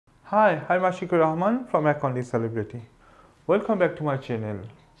Hi, I'm Ashikur Rahman from Accounting Syllabuses. Welcome back to my channel,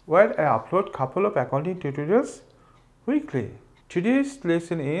 where I upload couple of accounting tutorials weekly. Today's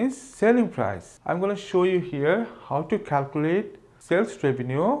lesson is selling price. I'm going to show you here how to calculate sales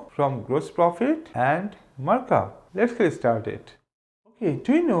revenue from gross profit and markup. Let's get started. Okay,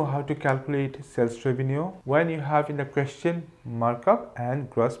 do you know how to calculate sales revenue when you have in the question markup and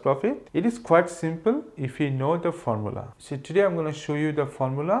gross profit? It is quite simple if you know the formula. So today I'm going to show you the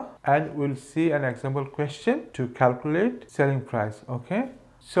formula and we'll see an example question to calculate selling price. Okay,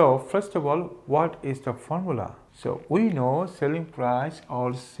 so first of all, what is the formula? So we know selling price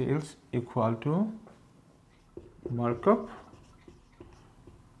or sales equal to markup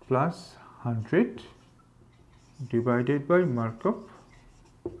plus 100 divided by markup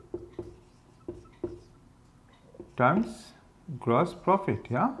times gross profit.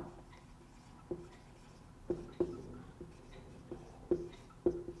 Yeah,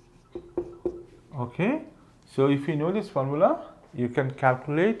 okay, so if you know this formula, you can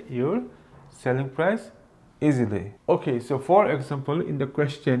calculate your selling price easily. Okay, so for example, in the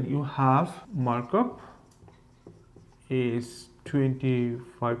question you have markup is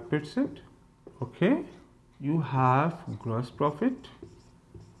 25%. Okay, you have gross profit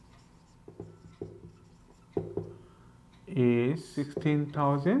is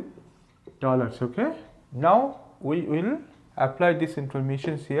 $16,000. Okay, now we will apply this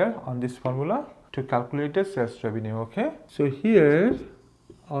information here on this formula to calculate the sales revenue. Okay, so here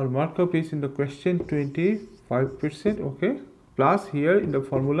our markup is in the question 25%. Okay, plus here in the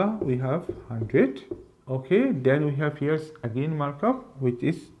formula we have 100. Okay, then we have here again markup which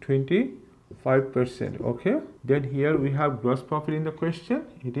is 25%. Okay, then here we have gross profit in the question,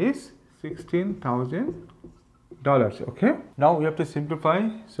 it is $16,000. Okay, now we have to simplify,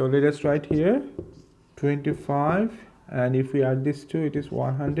 so let us write here 25, and if we add this to it is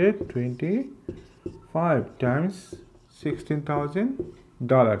 125 times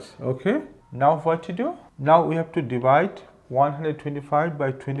 $16,000. Okay, now what to do? Now we have to divide 125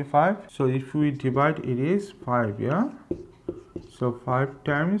 by 25. So if we divide, it is 5. Yeah, so 5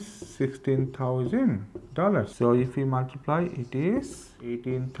 times $16,000. So if we multiply, it is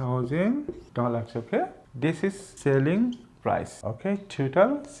 $18,000. Okay, this is selling price. Okay,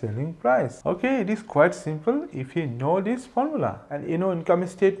 total selling price. Okay, it is quite simple if you know this formula. And you know, income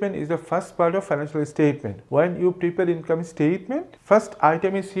statement is the first part of financial statement. When you prepare income statement, first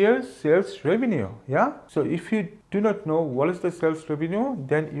item is here sales revenue. Yeah, so if you do not know what is the sales revenue,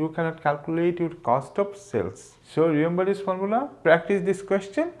 then you cannot calculate your cost of sales. So remember this formula, practice this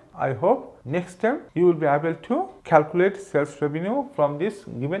question. I hope next time you will be able to calculate sales revenue from this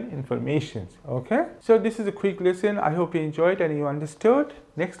given information. Okay, so this is a quick lesson. I hope you enjoyed and you understood.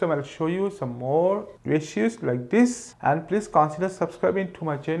 Next time I'll show you some more ratios like this, and please consider subscribing to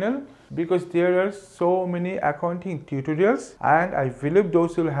my channel because there are so many accounting tutorials, and I believe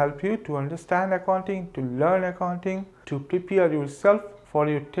those will help you to understand accounting, to learn accounting, to prepare yourself for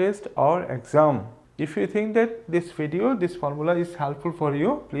your test or exam. If you think that this video, this formula is helpful for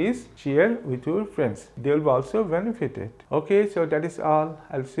you, please share with your friends. They will also benefit it. Okay, so that is all.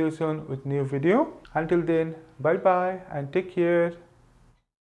 I'll see you soon with new video. Until then, bye bye and take care.